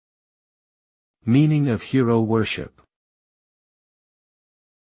Meaning of hero worship.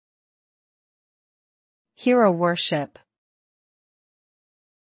 Hero worship.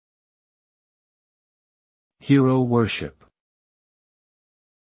 Hero worship.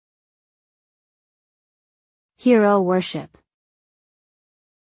 Hero worship.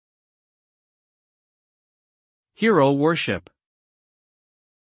 Hero worship.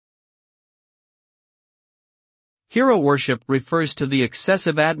 Hero worship refers to the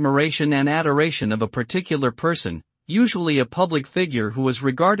excessive admiration and adoration of a particular person, usually a public figure who is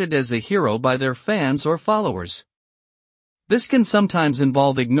regarded as a hero by their fans or followers. This can sometimes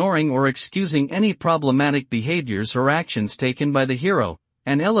involve ignoring or excusing any problematic behaviors or actions taken by the hero,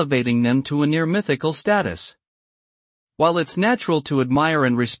 and elevating them to a near-mythical status. While it's natural to admire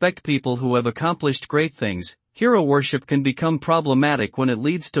and respect people who have accomplished great things, hero worship can become problematic when it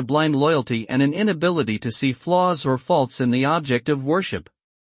leads to blind loyalty and an inability to see flaws or faults in the object of worship.